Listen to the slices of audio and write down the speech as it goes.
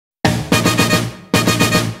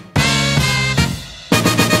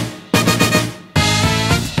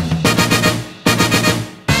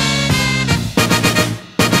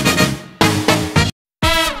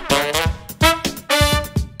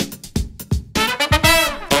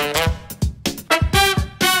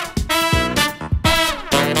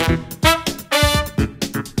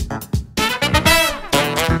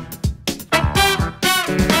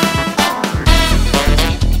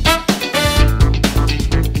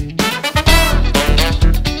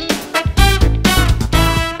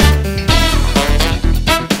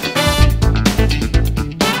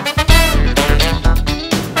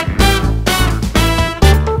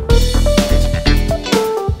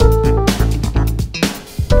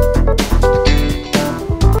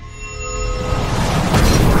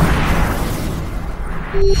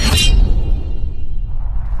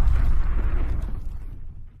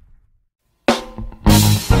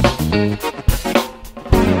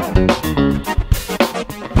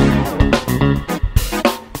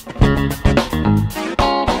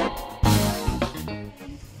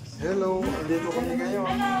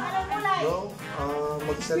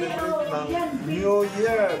mag-celebrate ng New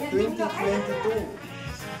Year 2022.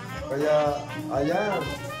 Kaya, ayan.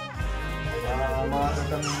 Maaga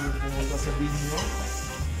kami pumunta sa video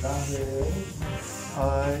dahil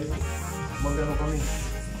ay mag-ano kami,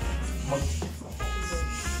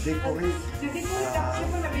 mag-decorate.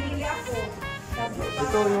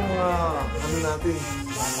 Ito yung mga ano natin,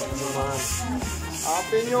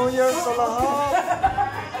 Happy New Year sa lahat!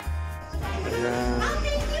 Ayan.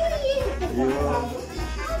 Yun.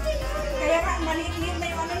 Kaya nga, maliit-liit na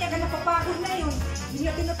yung ano niya, kaya napapagod na yun. Hindi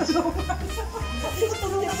niya tinutulungan.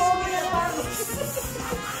 Tinutulungan ko ako na lang.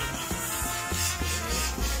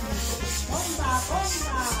 Bomba!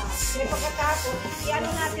 Kaya pagkatapos, i-ano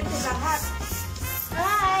natin ito lahat.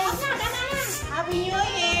 Hi! Happy New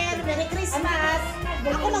Year! Merry Christmas!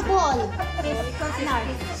 Ako mag-ball!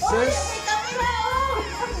 Sis!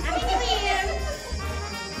 Happy New Year!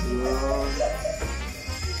 Yun.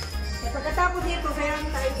 Kaya pagkatapos nito, kaya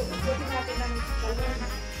tayo ikutin natin ng kalon.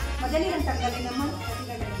 Madali lang tanggalin naman. Kasi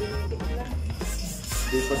nga nag-dinipit lang.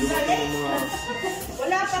 Di pa dumating yung mga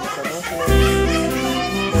Wala pa nga.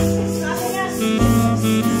 Sabi nga.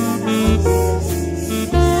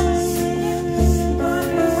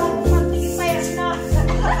 Magtigipayas na.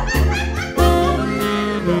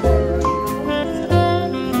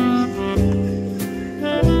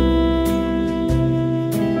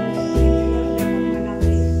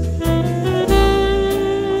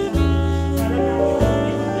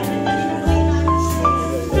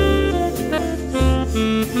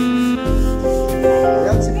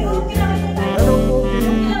 Ayan si Pino. Hello po, Pino.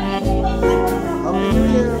 Happy New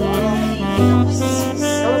Year.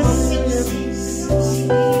 Hello, Happy New Year.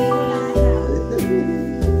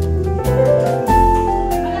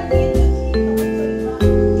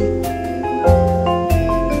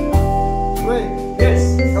 Wait, yes.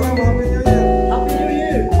 Hello, Happy New Year. Happy New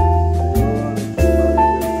Year!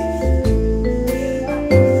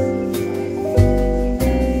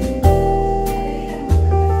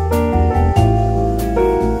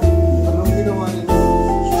 Anong ginawa nito?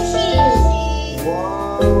 Sushi!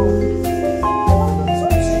 Wow!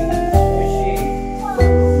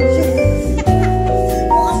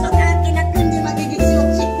 Bukas pagka kinakun, di magiging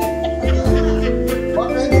sushi.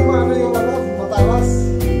 Baka hindi maano yung ano, matalas.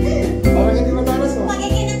 Parang hindi matalas, no? Pag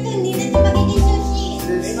kinakun, di na magiging sushi.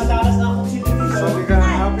 May matalas na akong sino dito. Sabi ka,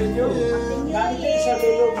 Happy New Year. Dahil sa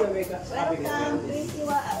lulog na may kasabi ko.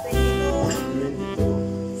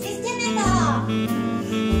 Sister na to!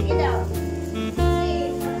 Ito.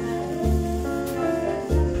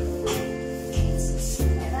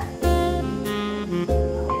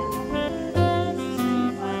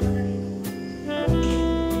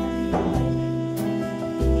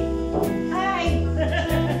 Hi!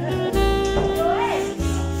 Joel!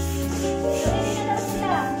 Joel, na daw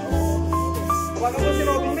sila. Tawagan mo si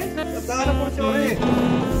Robin, men. Tawagan po si Ore.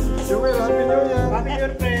 Joel, Happy New Year. Happy New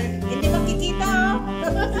Year, pre. Hindi makikita, oh.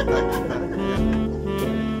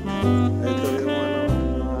 Ito yung ano,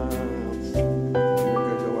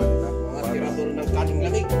 nagkagawa nila. Mga tirador ng kaning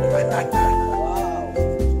lamig. Wow!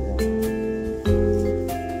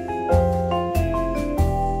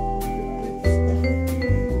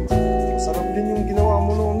 Sarap din yung ginawa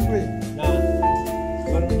mo noon, pre. Na,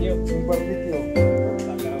 barbecue. Yung barbecue.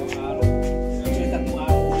 Sabi na mga araw. Kasi tatlong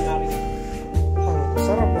araw ko narin.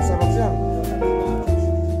 Sarap, masarap yan.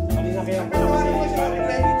 Kanina kaya ko naman si Karen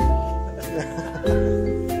na dito.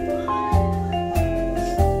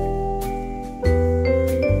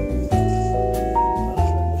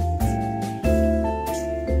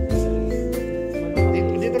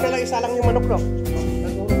 Dito na lang isa lang yung manok, no?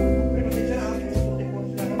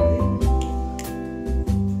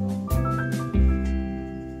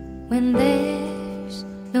 When there's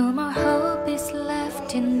no more hope is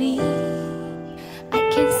left in me, I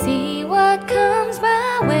can see what comes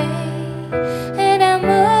my way, and I'm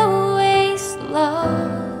always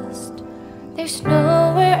lost. There's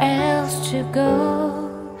nowhere else to go.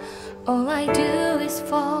 All I do is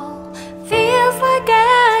fall. Feels like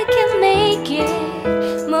I can make it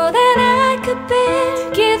more than I could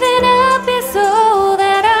bear. Giving up is all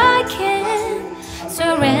that I can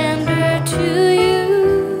surrender to you.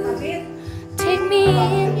 Take me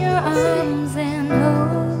in your arms and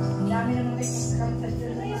hold me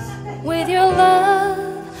with your love.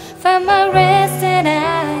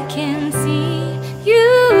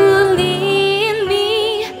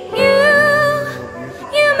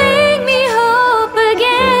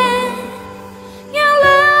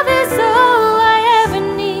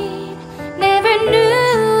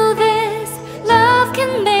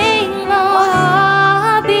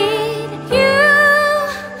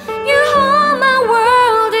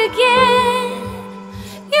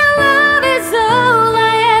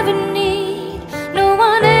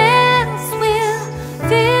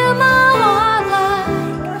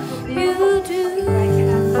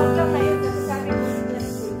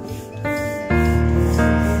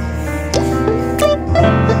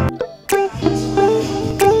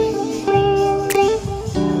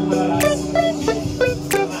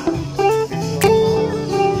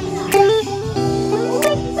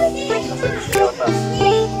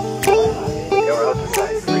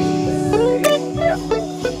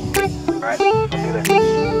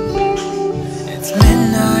 It's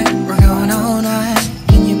midnight, we're going all night.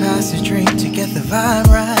 Can you pass a drink to get the vibe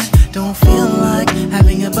right? Don't feel like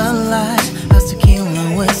having a Bud Light. How's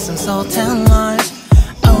tequila with some salt and lime?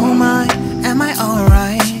 Oh my, am I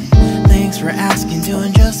alright? Thanks for asking,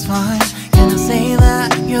 doing just fine. Can I say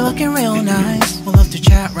that you're looking real nice? We'll have to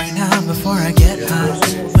chat right now before I get high.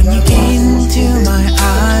 When you came into my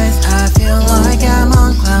eyes, I feel like I'm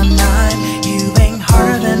on cloud nine. You bang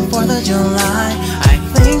harder than 4th of July. I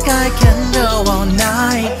think I can go all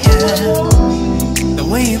night, yeah. The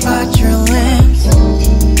way you bite your lips,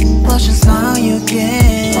 blush and smile you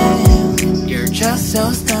give, you're just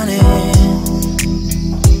so stunning.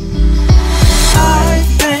 I've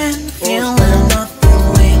been feeling nothing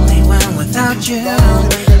lately when without you.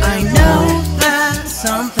 I know that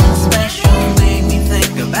something special made me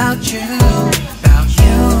think about you. About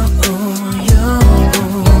you, you,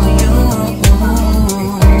 you.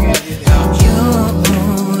 About you,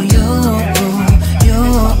 you, you.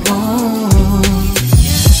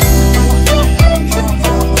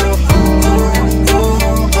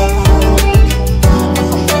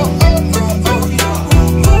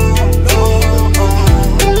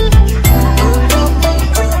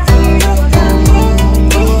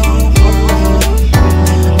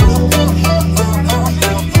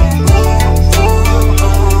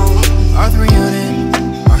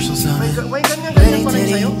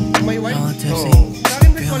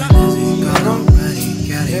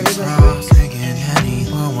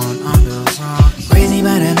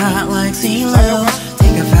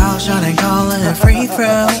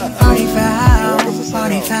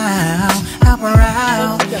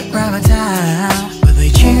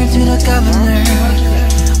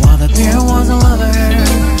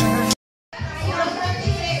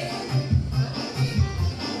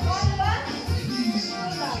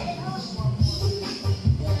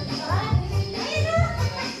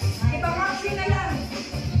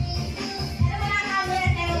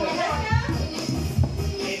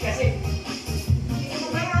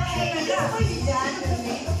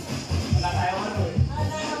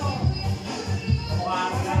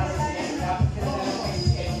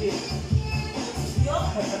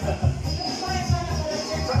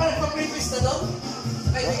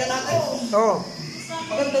 Oo.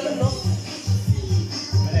 Maganda dun, no?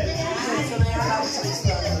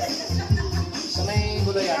 Sa may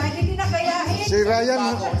gulayan. Kahit hindi na kayahin. Si Ryan,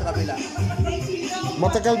 Bago, sa kabila.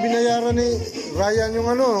 matagal binayaran ni Ryan yung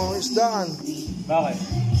ano, isdaan. Bakit?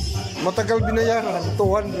 Matagal binayaran,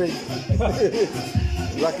 200.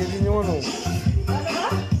 Laki din yung ano.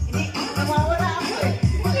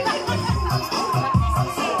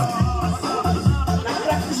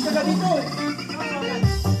 Nag-practice ka na dito.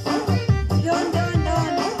 Doon.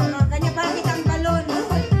 Kanya bakit ang balon?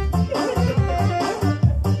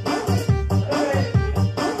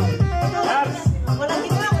 Walang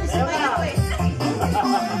ginawa ko sa bayaw eh.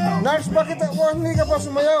 Nars, bakit hindi ka pa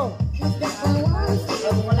sumayaw?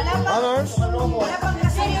 Ah, Nars? Wala pang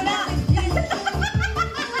kasilyo na.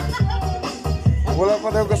 Wala pa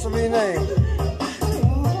daw gasolina eh.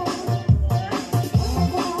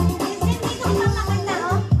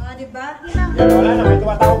 Ah, diba? Wala na, may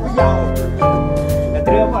tumatawag bigla.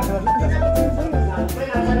 Natriyo pa.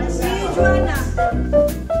 Si Joanna.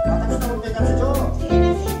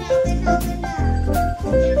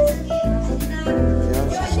 Yan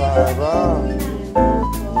si Sarah. Ayun.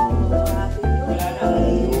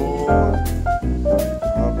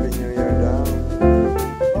 Happy New Year daw.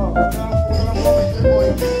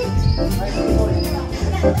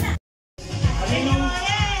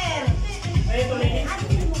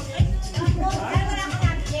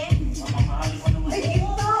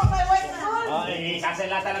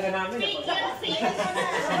 Sasala talaga namin.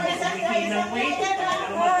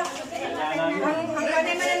 Ang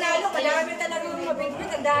kanya mananalo, kadami talaga yung mabigbit.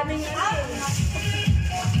 Ang daming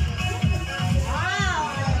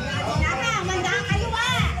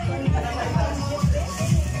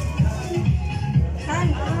Han,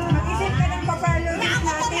 mag-isip ka ng papalo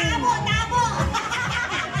natin.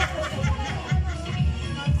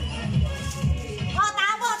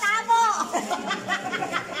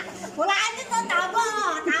 Hulaan nito, tabo!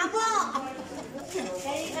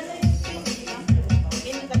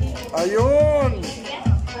 Ayun!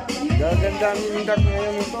 Gaganda ang indak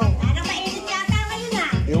ngayon ito. Parang mainit yata ngayon ah.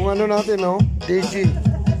 Yung ano natin, no? DJ.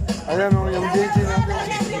 Ayan, no? Yung DJ natin.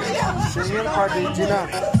 Singing pa, DJ na.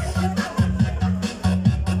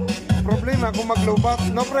 Problema kung maglubat.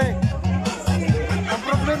 No, pre? Ang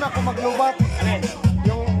problema kung maglubat.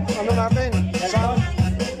 Yung ano natin. Sound.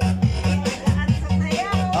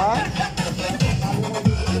 Ha?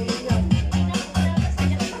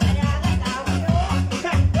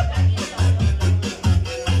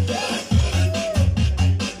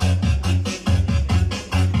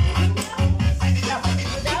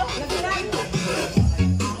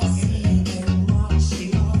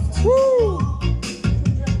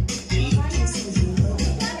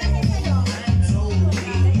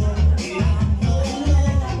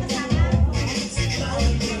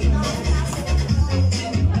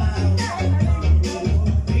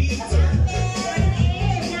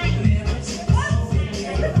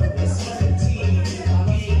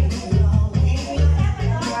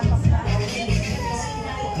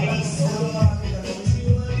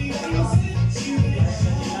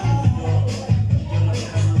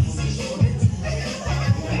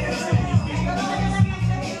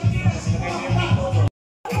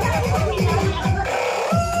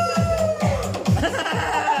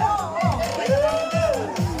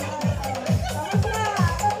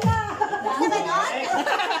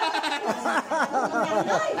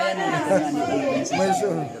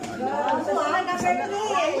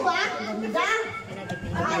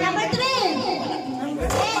 Number 3.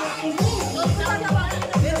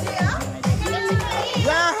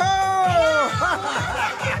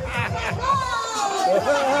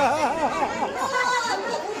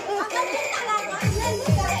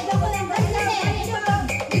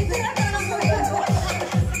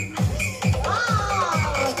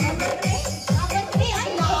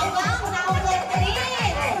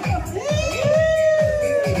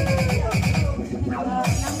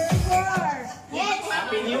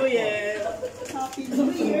 Happy New Year!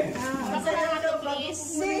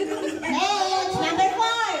 Next, number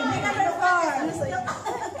 4.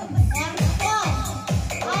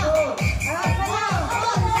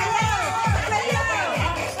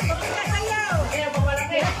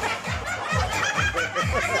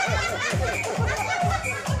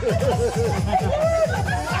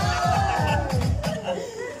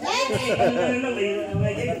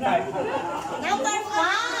 Number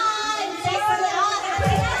 5.